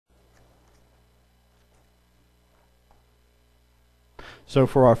So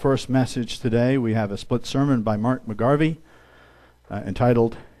for our first message today, we have a split sermon by Mark McGarvey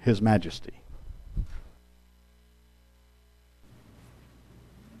entitled His Majesty.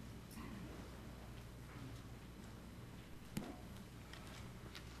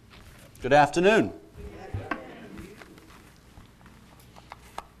 Good afternoon.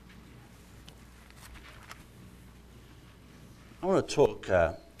 I want to talk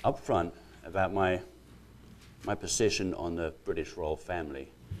up front about my position on the British royal family.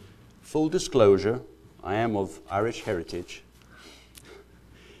 Full disclosure, I am of Irish heritage,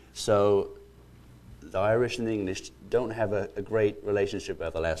 so the Irish and the English don't have a great relationship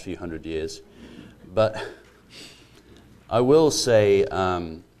over the last few hundred years, but I will say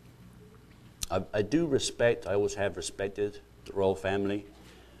I do respect, I always have respected the royal family.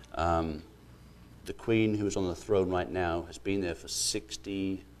 The Queen, who's on the throne right now, has been there for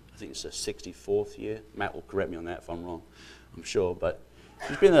 60, I think it's her 64th year. Matt will correct me on that if I'm wrong, I'm sure. But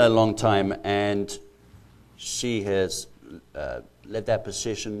she's been there a long time, and she has led that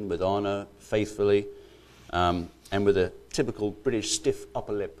position with honor, faithfully, and with a typical British stiff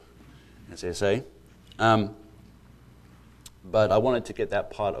upper lip, as they say. But I wanted to get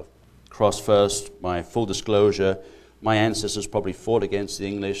that part across first. My full disclosure, my ancestors probably fought against the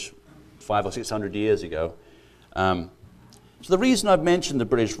English 500 or 600 years ago. So the reason I've mentioned the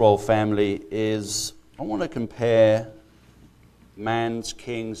British royal family is I want to compare man's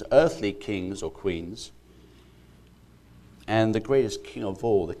kings, earthly kings or queens, and the greatest king of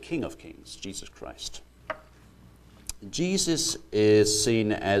all, the King of Kings, Jesus Christ. Jesus is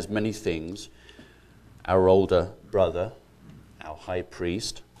seen as many things: our older brother, our high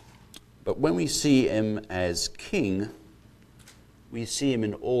priest. But when we see him as king, we see him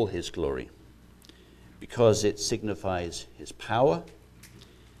in all his glory, because it signifies his power,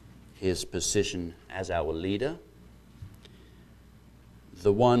 his position as our leader,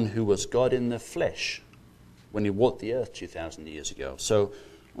 the one who was God in the flesh when he walked the earth 2,000 years ago. So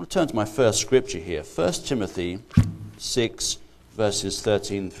I want to turn to my first scripture here, 1 Timothy 6, verses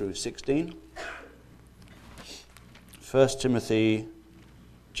 13 through 16. 1 Timothy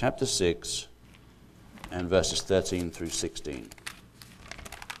chapter 6 and verses 13 through 16.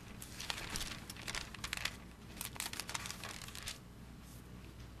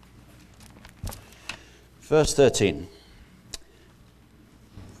 Verse 13.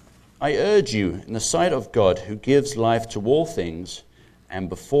 I urge you, in the sight of God, who gives life to all things, and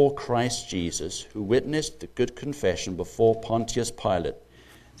before Christ Jesus, who witnessed the good confession before Pontius Pilate,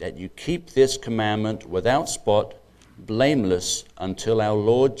 that you keep this commandment without spot, blameless, until our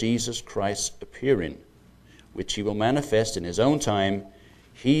Lord Jesus Christ appearing, which he will manifest in his own time,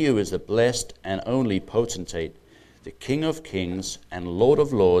 he who is the blessed and only potentate, the King of kings and Lord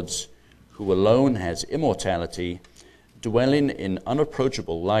of lords, who alone has immortality, dwelling in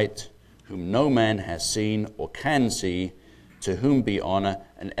unapproachable light, whom no man has seen or can see, to whom be honor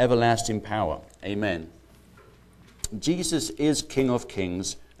and everlasting power. Amen. Jesus is King of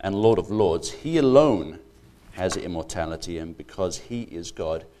kings and Lord of lords. He alone has immortality, and because he is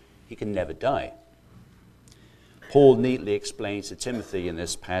God, he can never die. Paul neatly explains to Timothy in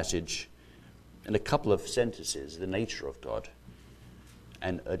this passage, in a couple of sentences, the nature of God,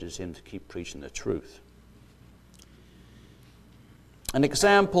 and urges him to keep preaching the truth. An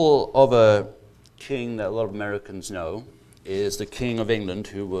example of a king that a lot of Americans know is the King of England,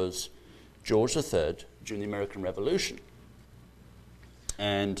 who was George III during the American Revolution.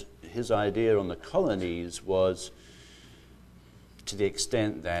 And his idea on the colonies was to the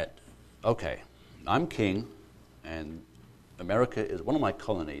extent that, okay, I'm king, and America is one of my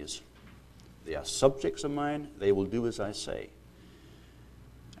colonies. They are subjects of mine. They will do as I say.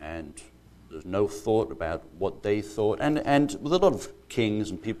 And there's no thought about what they thought. And with a lot of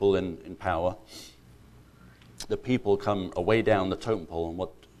kings and people in power, the people come way down the totem pole on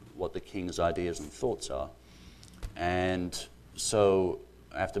what the king's ideas and thoughts are. And so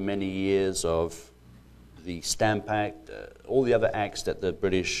after many years of the Stamp Act, all the other acts that the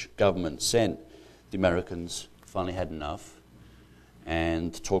British government sent, the Americans finally had enough,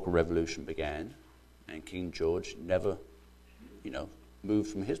 and the talk of revolution began, and King George never,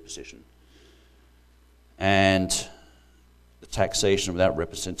 moved from his position. And the taxation without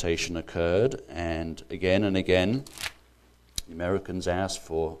representation occurred, and again, the Americans asked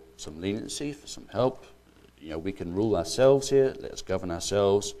for some leniency, for some help. We can rule ourselves here, let's govern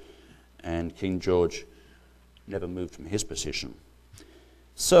ourselves, and King George never moved from his position.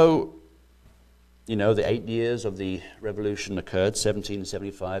 So, the 8 years of the revolution occurred,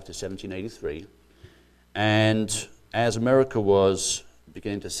 1775 to 1783, and as America was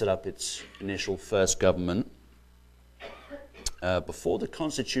beginning to set up its initial first government, before the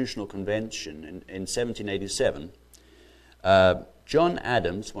Constitutional Convention in 1787, John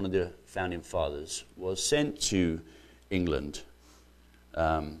Adams, one of the founding fathers, was sent to England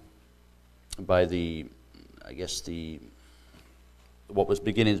by what was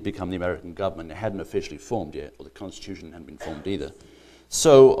beginning to become the American government. It hadn't officially formed yet, or the Constitution hadn't been formed either.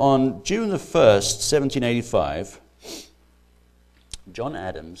 So on June the 1st, 1785, John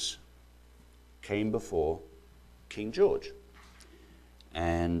Adams came before King George,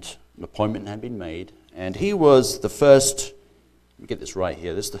 and an appointment had been made, and he was the first, let me get this right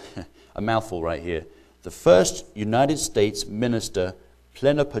here, this is a mouthful right here, the first United States minister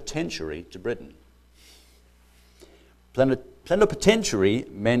plenipotentiary to Britain. Plenipotentiary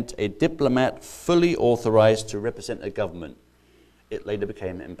meant a diplomat fully authorized to represent a government. It later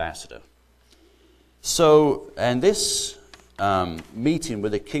became ambassador. So, and this meeting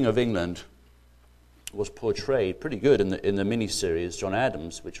with the King of England was portrayed pretty good in the miniseries John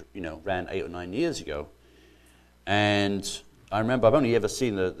Adams, which ran 8 or 9 years ago. And I remember, I've only ever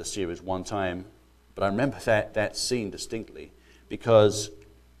seen the series one time, but I remember that scene distinctly, because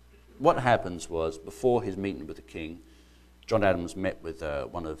what happens was, before his meeting with the king, John Adams met with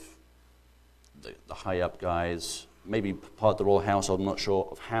one of the high-up guys, maybe part of the royal household, I'm not sure,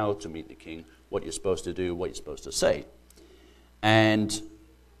 of how to meet the king, what you're supposed to do, what you're supposed to say. And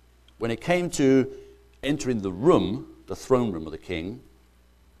when it came to entering the room, the throne room of the king,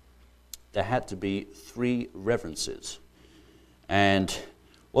 there had to be 3 reverences. And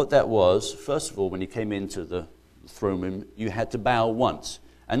what that was, first of all, when you came into the throne room, you had to bow once.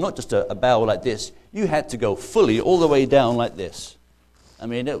 And not just a bow like this, you had to go fully all the way down like this. I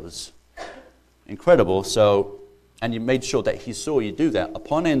mean, it was incredible. So, and you made sure that he saw you do that.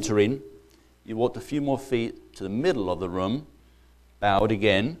 Upon entering, you walked a few more feet to the middle of the room, bowed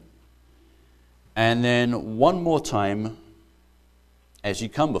again, and then one more time as you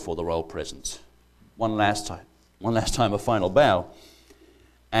come before the royal presence. One last time, a final bow,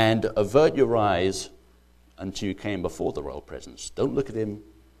 and avert your eyes until you came before the royal presence. Don't look at him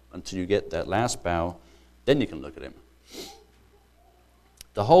until you get that last bow, then you can look at him.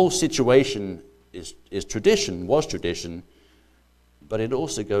 The whole situation is tradition, was tradition, but it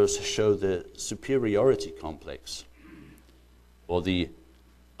also goes to show the superiority complex, or the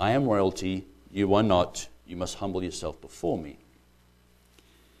I am royalty, you are not, you must humble yourself before me.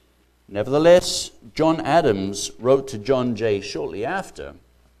 Nevertheless, John Adams wrote to John Jay shortly after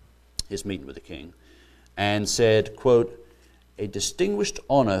his meeting with the king and said, quote, "A distinguished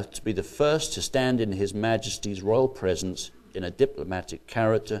honor to be the first to stand in His Majesty's royal presence in a diplomatic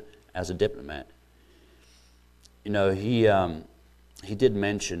character as a diplomat." You know, he did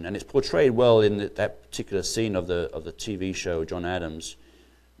mention, and it's portrayed well in that particular scene of the TV show John Adams,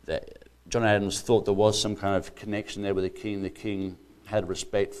 that John Adams thought there was some kind of connection there with the king. The king had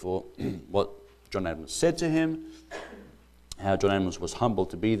respect for what John Adams said to him, how John Adams was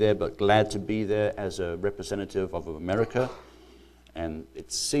humbled to be there, but glad to be there as a representative of America. And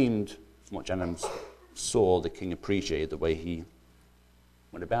it seemed, from what John Adams saw, the king appreciated the way he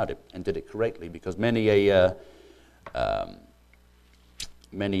went about it and did it correctly, because many a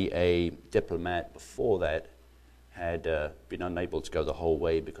diplomat before that had been unable to go the whole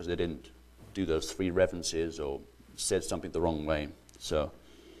way because they didn't do those 3 reverences or said something the wrong way. So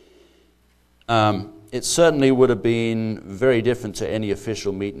it certainly would have been very different to any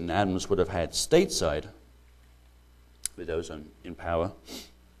official meeting Adams would have had stateside with those in power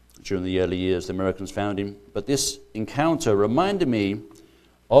during the early years the Americans found him. But this encounter reminded me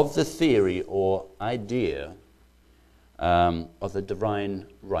of the theory or idea of the divine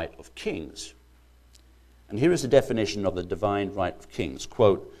right of kings. And here is the definition of the divine right of kings.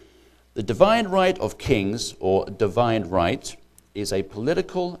 Quote, "The divine right of kings, or divine right, is a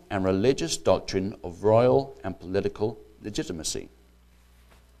political and religious doctrine of royal and political legitimacy.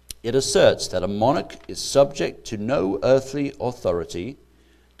 It asserts that a monarch is subject to no earthly authority,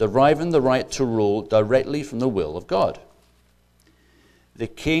 deriving the right to rule directly from the will of God. The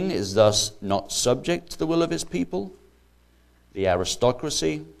king is thus not subject to the will of his people, the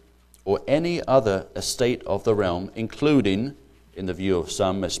aristocracy, or any other estate of the realm, including, in the view of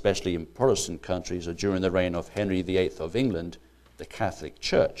some, especially in Protestant countries or during the reign of Henry VIII of England, the Catholic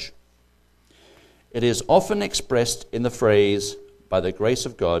Church. It is often expressed in the phrase, by the grace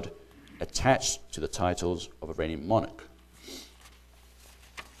of God, attached to the titles of a reigning monarch."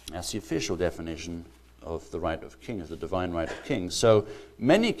 That's the official definition of the right of kings, the divine right of kings. So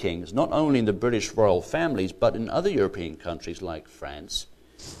many kings, not only in the British royal families, but in other European countries like France,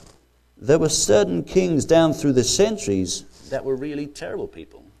 there were certain kings down through the centuries that were really terrible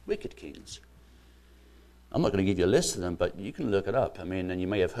people, wicked kings. I'm not going to give you a list of them, but you can look it up. I mean, and you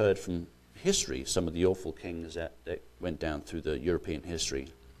may have heard from history some of the awful kings that went down through the European history.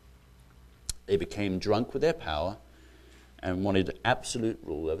 They became drunk with their power and wanted absolute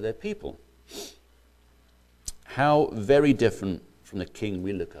rule over their people. How very different from the king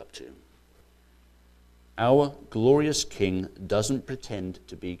we look up to. Our glorious king doesn't pretend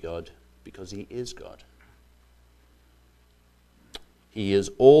to be God because he is God. He is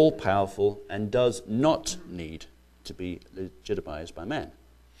all-powerful and does not need to be legitimized by man.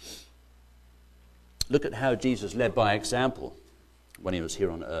 Look at how Jesus led by example when he was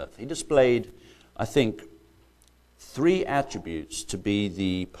here on earth. He displayed, I think, 3 attributes to be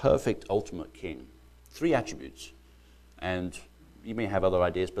the perfect ultimate king. 3 attributes. And you may have other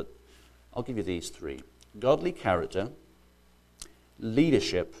ideas, but I'll give you these 3. Godly character,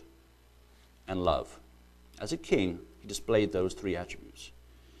 leadership, and love. As a king, he displayed those 3 attributes.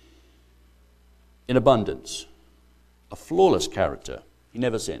 In abundance, a flawless character. He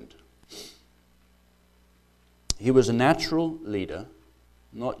never sinned. He was a natural leader,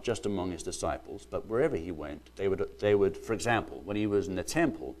 not just among his disciples, but wherever he went, they would, for example, when he was in the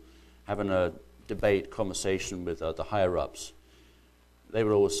temple, having a debate, conversation with the higher-ups, they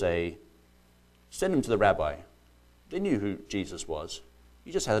would always say, send him to the rabbi. They knew who Jesus was.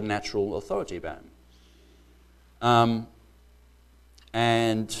 He just had a natural authority about him.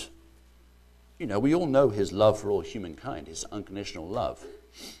 And, you know, we all know his love for all humankind, his unconditional love.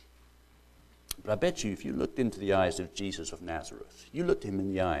 But I bet you if you looked into the eyes of Jesus of Nazareth, you looked him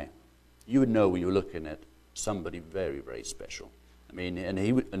in the eye, you would know you were looking at somebody very, very special. I mean, and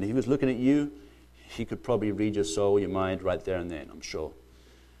he was looking at you, he could probably read your soul, your mind right there and then, I'm sure.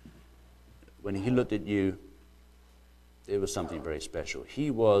 When he looked at you, there was something very special. He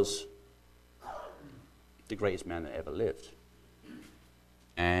was the greatest man that ever lived.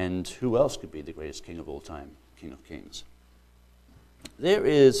 And who else could be the greatest king of all time, King of Kings? There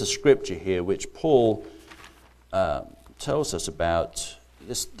is a scripture here which Paul tells us about.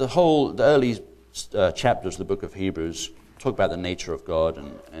 The early chapters of the book of Hebrews talk about the nature of God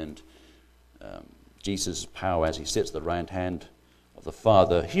and Jesus' power as he sits at the right hand of the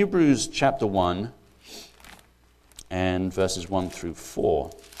Father. Hebrews chapter 1 and verses 1 through 4.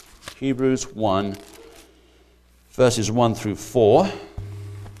 Hebrews 1, verses 1 through 4.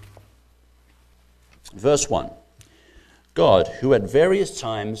 Verse 1. God, who at various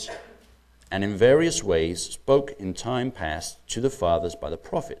times and in various ways spoke in time past to the fathers by the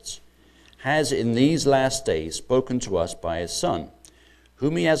prophets, has in these last days spoken to us by his Son,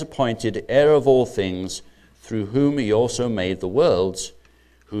 whom he has appointed heir of all things, through whom he also made the worlds,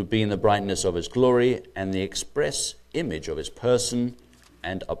 who being the brightness of his glory and the express image of his person,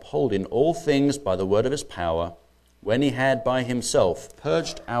 and upholding all things by the word of his power, when he had by himself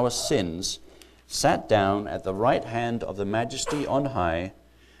purged our sins, sat down at the right hand of the Majesty on high,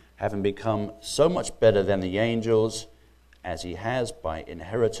 having become so much better than the angels, as he has by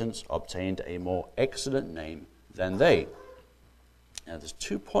inheritance obtained a more excellent name than they. Now there's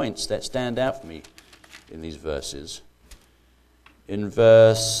 2 points that stand out for me in these verses. In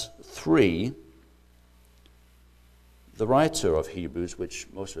verse 3, the writer of Hebrews, which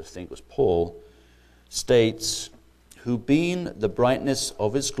most of us think was Paul, states, who being the brightness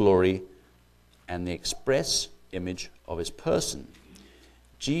of his glory and the express image of his person.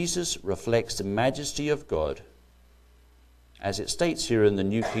 Jesus reflects the majesty of God, as it states here in the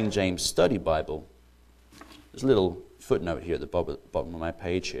New King James Study Bible. There's a little footnote here at the bottom of my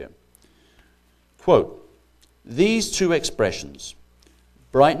page here. Quote, these 2 expressions,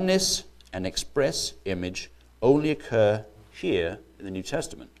 brightness and express image, only occur here in the New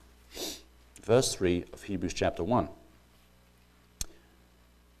Testament. Verse 3 of Hebrews chapter 1.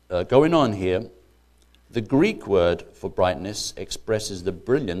 Going on here, the Greek word for brightness expresses the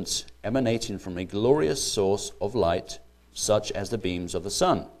brilliance emanating from a glorious source of light, such as the beams of the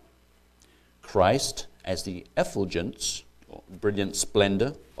sun. Christ, as the effulgence, or brilliant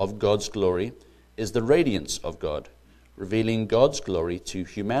splendor of God's glory, is the radiance of God, revealing God's glory to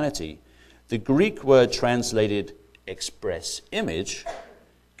humanity. The Greek word translated express image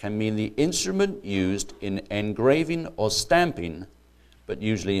can mean the instrument used in engraving or stamping, but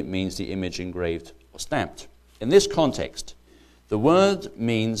usually it means the image engraved or stamped. In this context, the word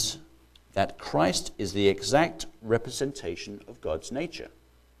means that Christ is the exact representation of God's nature.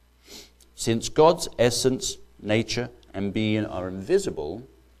 Since God's essence, nature, and being are invisible,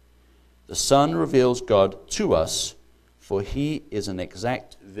 the Son reveals God to us, for he is an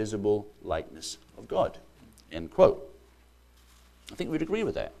exact visible likeness of God. End quote. I think we'd agree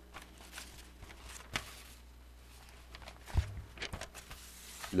with that.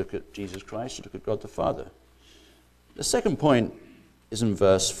 You look at Jesus Christ, you look at God the Father. The second point is in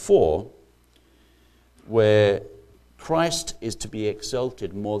verse 4, where Christ is to be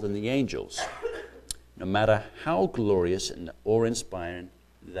exalted more than the angels, no matter how glorious and awe-inspiring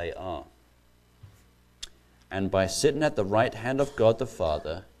they are. And by sitting at the right hand of God the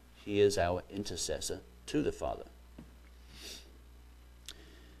Father, he is our intercessor to the Father.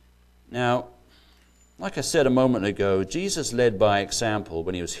 Now, like I said a moment ago, Jesus led by example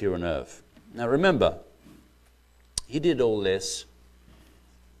when he was here on earth. Now remember, he did all this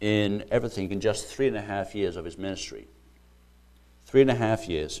in everything in just 3.5 years of his ministry. 3.5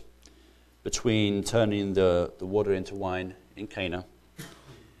 years between turning the water into wine in Cana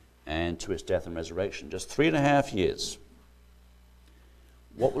and to his death and resurrection. Just 3.5 years.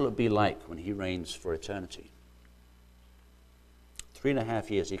 What will it be like when he reigns for eternity? 3.5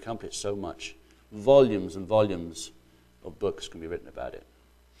 years, he accomplished so much. Volumes and volumes of books can be written about it.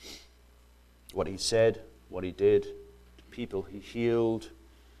 What he said, what he did, people he healed,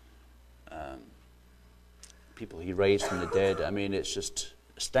 people he raised from the dead. I mean, it's just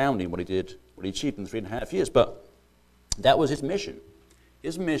astounding what he did, what he achieved in 3.5 years. But that was his mission.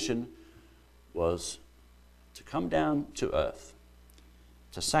 His mission was to come down to earth,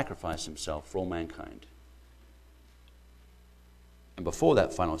 to sacrifice himself for all mankind. And before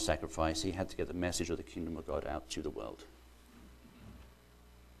that final sacrifice, he had to get the message of the kingdom of God out to the world.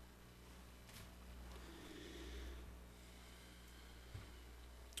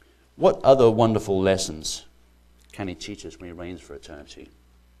 What other wonderful lessons can he teach us when he reigns for eternity?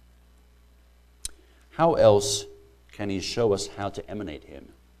 How else can he show us how to emanate him?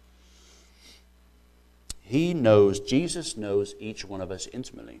 Jesus knows each one of us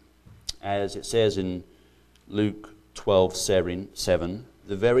intimately. As it says in Luke 12:7,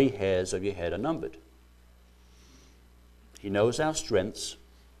 the very hairs of your head are numbered. He knows our strengths.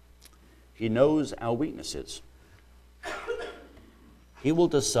 He knows our weaknesses. He will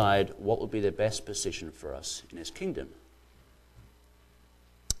decide what will be the best position for us in his kingdom.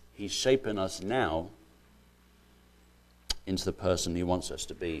 He's shaping us now into the person he wants us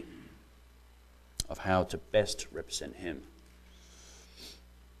to be, of how to best represent him.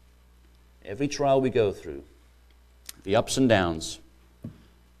 Every trial we go through, the ups and downs,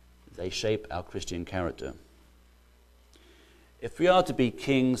 they shape our Christian character. If we are to be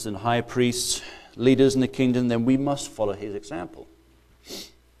kings and high priests, leaders in the kingdom, then we must follow his example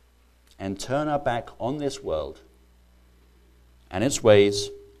and turn our back on this world and its ways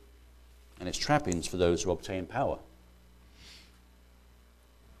and its trappings for those who obtain power.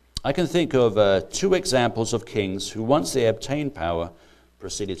 I can think of 2 examples of kings who, once they obtained power,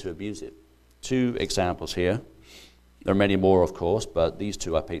 proceeded to abuse it. 2 examples here. There are many more, of course, but these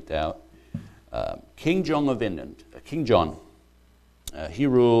 2 I picked out. King John of England. King John. He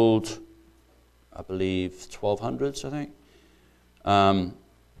ruled, I believe, 1200s, I think.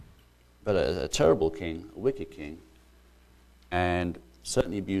 But a terrible king, a wicked king, and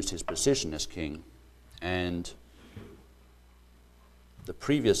certainly abused his position as king. And the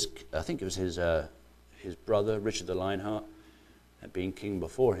previous, I think it was his brother, Richard the Lionheart, had been king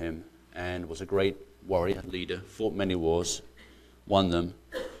before him and was a great warrior, leader, fought many wars, won them.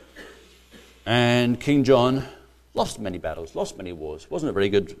 And King John lost many battles, lost many wars. Wasn't a very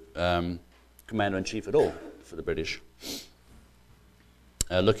good commander-in-chief at all for the British.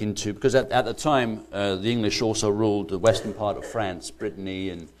 Because at the time, the English also ruled the western part of France, Brittany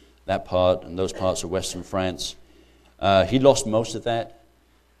and that part, and those parts of western France. He lost most of that,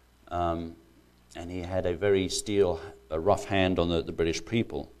 and he had a very rough hand on the British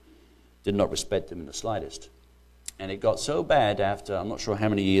people. Did not respect them in the slightest. And it got so bad after, I'm not sure how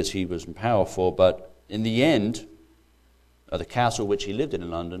many years he was in power for, but in the end, the castle which he lived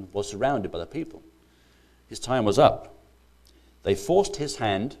in London was surrounded by the people. His time was up. They forced his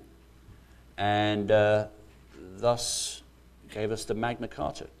hand and thus gave us the Magna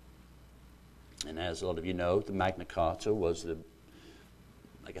Carta. And as a lot of you know, the Magna Carta was the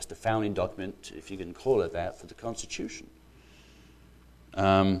founding document, if you can call it that, for the Constitution.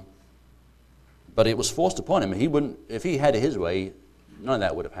 But it was forced upon him. He wouldn't, if he had it his way, none of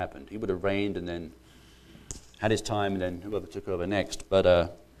that would have happened. He would have reigned and then had his time, and then whoever took over next. But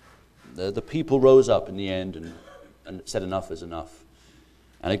the people rose up in the end and said enough is enough.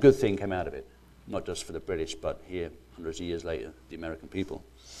 And a good thing came out of it, not just for the British, but here, hundreds of years later, the American people.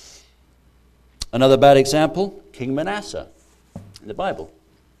 Another bad example, King Manasseh in the Bible.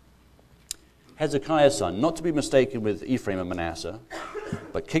 Hezekiah's son, not to be mistaken with Ephraim and Manasseh,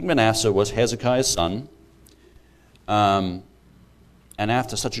 but King Manasseh was Hezekiah's son. And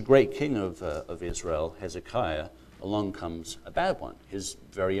after such a great king of Israel, Hezekiah, along comes a bad one, his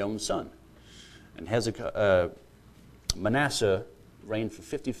very own son. And Manasseh reigned for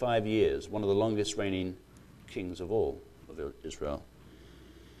 55 years, one of the longest reigning kings of all of Israel.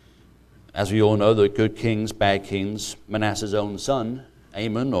 As we all know, there are good kings, bad kings. Manasseh's own son,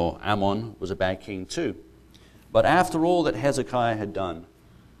 Ammon, was a bad king too. But after all that Hezekiah had done,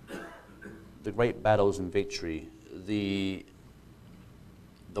 the great battles and victory, the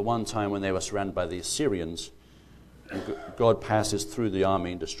one time when they were surrounded by the Assyrians, God passes through the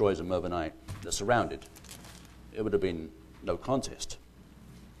army and destroys them overnight. They're surrounded. It would have been no contest.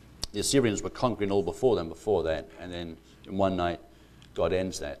 The Assyrians were conquering all before that, and then in one night, God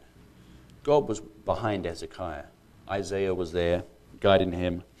ends that. God was behind Hezekiah. Isaiah was there, guiding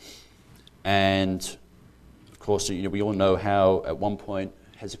him. And, of course, we all know how at one point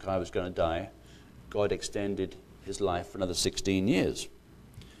Hezekiah was going to die. God extended his life for another 16 years.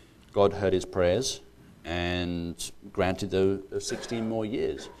 God heard his prayers and granted those 16 more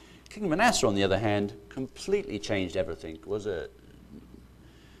years. King Manasseh, on the other hand, completely changed everything. Was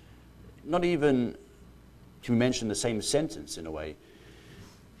not even, can we mention the same sentence in a way.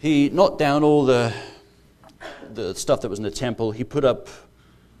 He knocked down all the stuff that was in the temple. He put up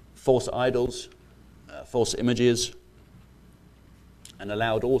false idols, false images, and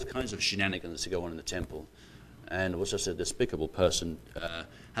allowed all kinds of shenanigans to go on in the temple. And was just a despicable person.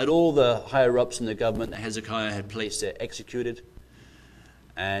 Had all the higher-ups in the government that Hezekiah had placed there executed,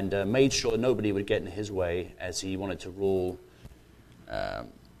 and made sure nobody would get in his way as he wanted to rule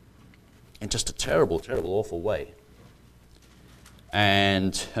in just a terrible, terrible, awful way.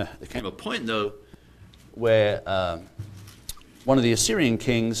 And there came a point, though, where one of the Assyrian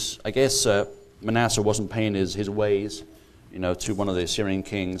kings, I guess Manasseh wasn't paying his ways, to one of the Assyrian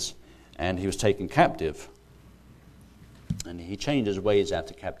kings, and he was taken captive. And he changed his ways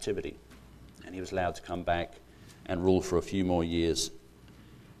after captivity, and he was allowed to come back and rule for a few more years.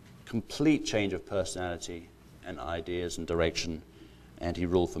 Complete change of personality and ideas and direction, and he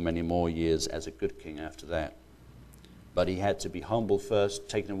ruled for many more years as a good king after that. But he had to be humble first,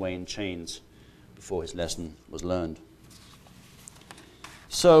 taken away in chains, before his lesson was learned.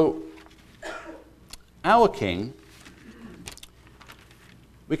 So, our king,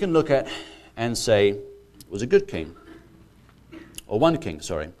 we can look at and say, was a good king. Or one king,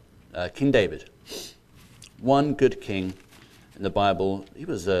 King David. One good king in the Bible. He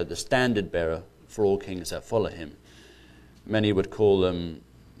was the standard bearer for all kings that follow him. Many would call him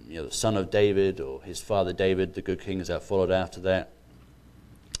the son of David, or his father David, the good kings that followed after that.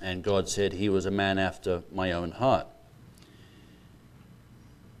 And God said he was a man after my own heart.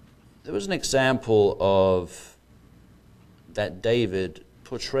 There was an example of that David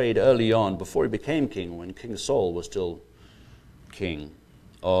portrayed early on, before he became king, when King Saul was still king,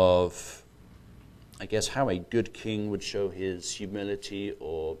 of, I guess, how a good king would show his humility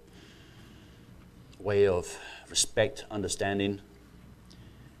or way of respect, understanding.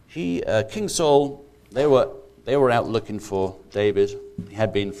 King Saul, they were out looking for David. He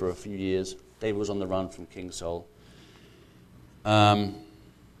had been for a few years. David was on the run from King Saul,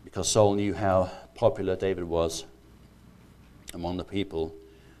 because Saul knew how popular David was among the people.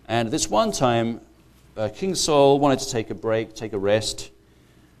 And this one time, King Saul wanted to take a break, take a rest,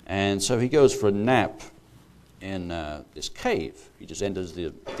 and so he goes for a nap in this cave. He just enters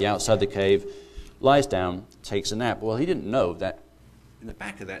the outside the cave, lies down, takes a nap. Well, he didn't know that in the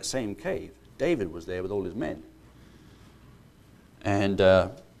back of that same cave, David was there with all his men. And I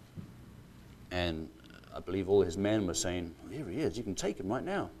believe all his men were saying, well, here he is, you can take him right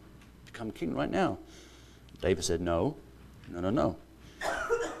now, become king right now. David said, no.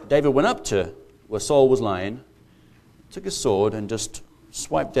 David went up to where Saul was lying, took his sword and just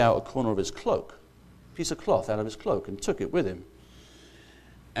swiped out a corner of his cloak, piece of cloth out of his cloak, and took it with him.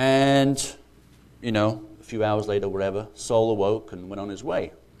 And, a few hours later, whatever, Saul awoke and went on his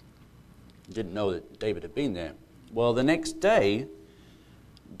way. He didn't know that David had been there. Well, the next day,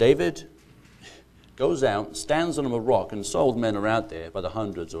 David goes out, stands on a rock, and Saul's men are out there by the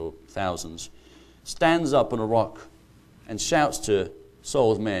hundreds or thousands, stands up on a rock and shouts to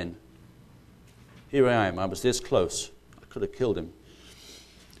Saul's men, here I am, I was this close, I could have killed him.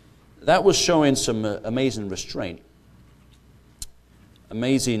 That was showing some amazing restraint,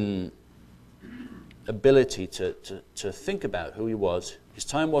 amazing ability to think about who he was. His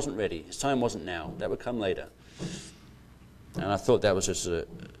time wasn't ready, his time wasn't now, that would come later. And I thought that was just a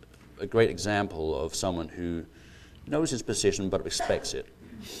great example of someone who knows his position but respects it.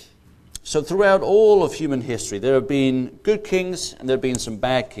 So throughout all of human history, there have been good kings, and there have been some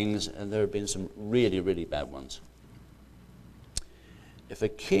bad kings, and there have been some really, really bad ones. If a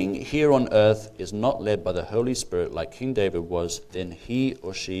king here on earth is not led by the Holy Spirit like King David was, then he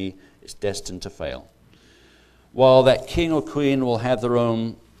or she is destined to fail. While that king or queen will have their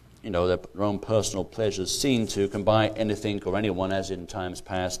own, their own personal pleasures, seen to can buy anything or anyone as in times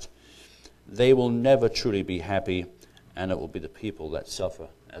past, they will never truly be happy, and it will be the people that suffer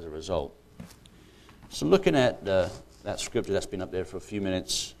as a result. So looking at that scripture that's been up there for a few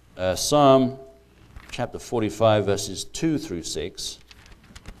minutes, Psalm chapter 45, verses 2 through 6.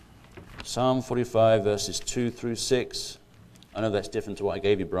 Psalm 45, verses 2 through 6. I know that's different to what I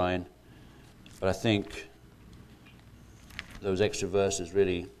gave you, Brian, but I think those extra verses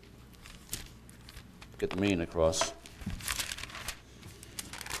really get the meaning across.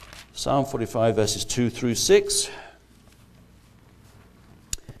 Psalm 45, verses 2 through 6.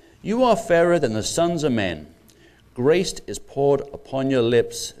 You are fairer than the sons of men. Grace is poured upon your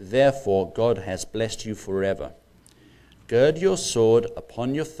lips. Therefore God has blessed you forever. Gird your sword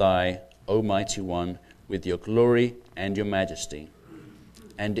upon your thigh, O mighty one, with your glory and your majesty.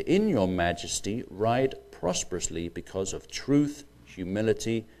 And in your majesty ride prosperously because of truth,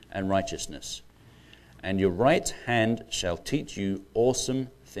 humility, and righteousness. And your right hand shall teach you awesome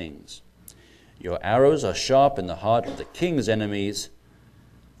things. Your arrows are sharp in the heart of the king's enemies.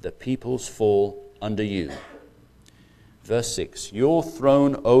 The peoples fall under you. Verse 6, your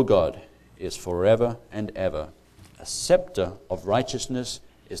throne, O God, is forever and ever. A scepter of righteousness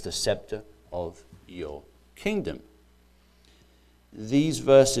is the scepter of your kingdom. These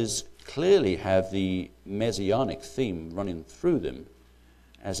verses clearly have the messianic theme running through them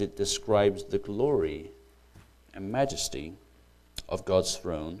as it describes the glory and majesty of God's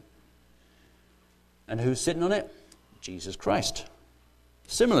throne. And who's sitting on it? Jesus Christ.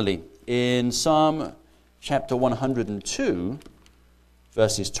 Similarly, in Psalm chapter 102,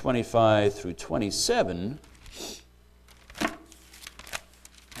 verses 25 through 27,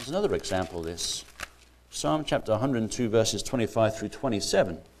 there's another example of this. Psalm chapter 102, verses 25 through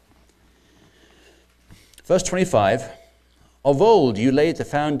 27. Verse 25, of old you laid the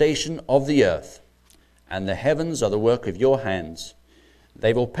foundation of the earth, and the heavens are the work of your hands.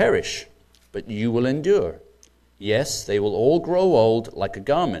 They will perish, but you will endure. Yes, they will all grow old like a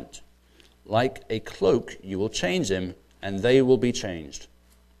garment. Like a cloak you will change them, and they will be changed.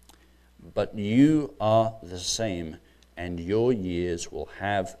 But you are the same, and your years will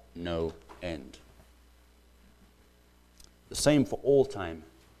have no end. The same for all time.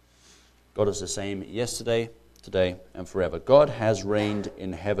 God is the same yesterday, today, and forever. God has reigned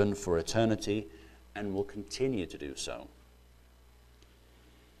in heaven for eternity and will continue to do so.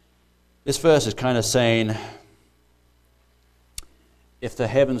 This verse is kind of saying, if the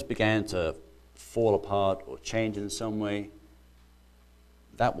heavens began to fall apart or change in some way,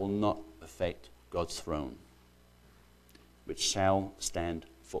 that will not affect God's throne, which shall stand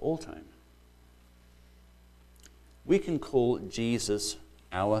for all time. We can call Jesus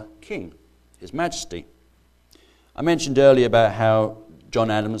our King, His Majesty. I mentioned earlier about how John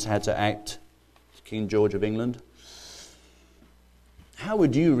Adams had to act as King George of England. How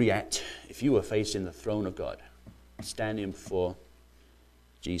would you react if you were facing the throne of God, standing before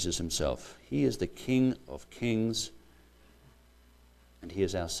Jesus himself? He is the King of kings, and he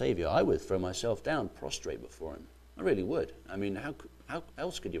is our Savior. I would throw myself down, prostrate before him. I really would. I mean, how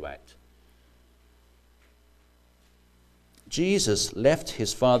else could you act? Jesus left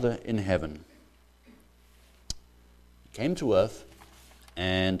his Father in heaven. He came to earth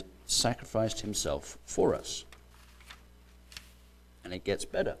and sacrificed himself for us. And it gets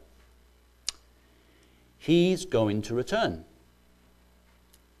better. He's going to return.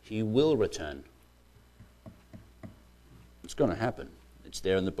 He will return. It's going to happen. It's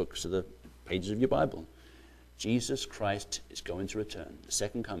there in the books of the pages of your Bible. Jesus Christ is going to return, the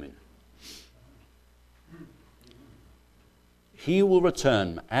second coming. He will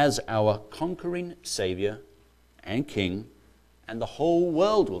return as our conquering Savior and King, and the whole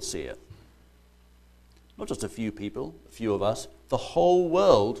world will see it. Not just a few people, a few of us. The whole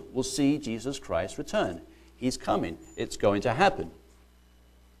world will see Jesus Christ return. He's coming. It's going to happen.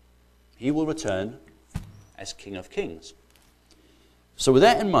 He will return as King of Kings. So with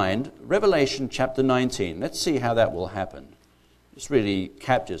that in mind, Revelation chapter 19, let's see how that will happen. This really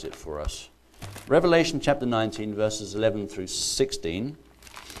captures it for us. Revelation chapter 19, verses 11 through 16.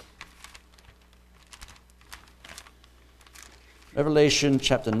 Revelation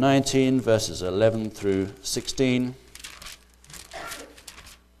chapter 19, verses 11 through 16.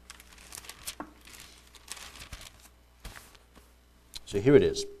 So here it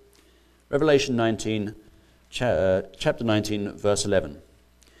is. Revelation 19, chapter 19, verse 11.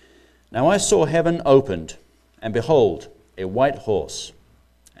 Now I saw heaven opened, and behold, a white horse.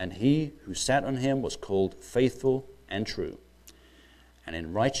 And he who sat on him was called Faithful and True. And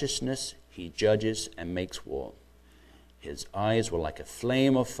in righteousness he judges and makes war. His eyes were like a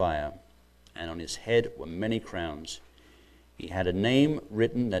flame of fire, and on his head were many crowns. He had a name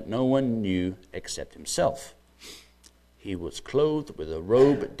written that no one knew except himself. He was clothed with a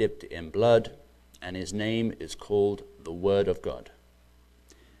robe dipped in blood, and his name is called the Word of God.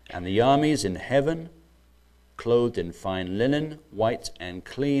 And the armies in heaven, clothed in fine linen, white and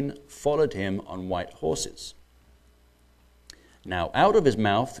clean, followed him on white horses. Now out of his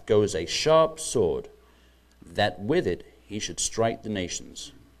mouth goes a sharp sword, that with it he should strike the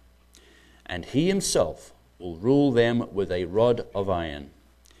nations. And he himself will rule them with a rod of iron.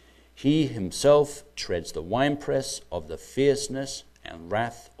 He himself treads the winepress of the fierceness and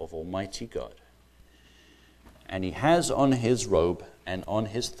wrath of Almighty God. And he has on his robe and on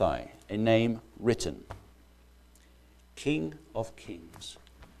his thigh a name written, King of Kings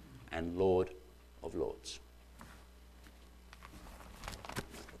and Lord of Lords.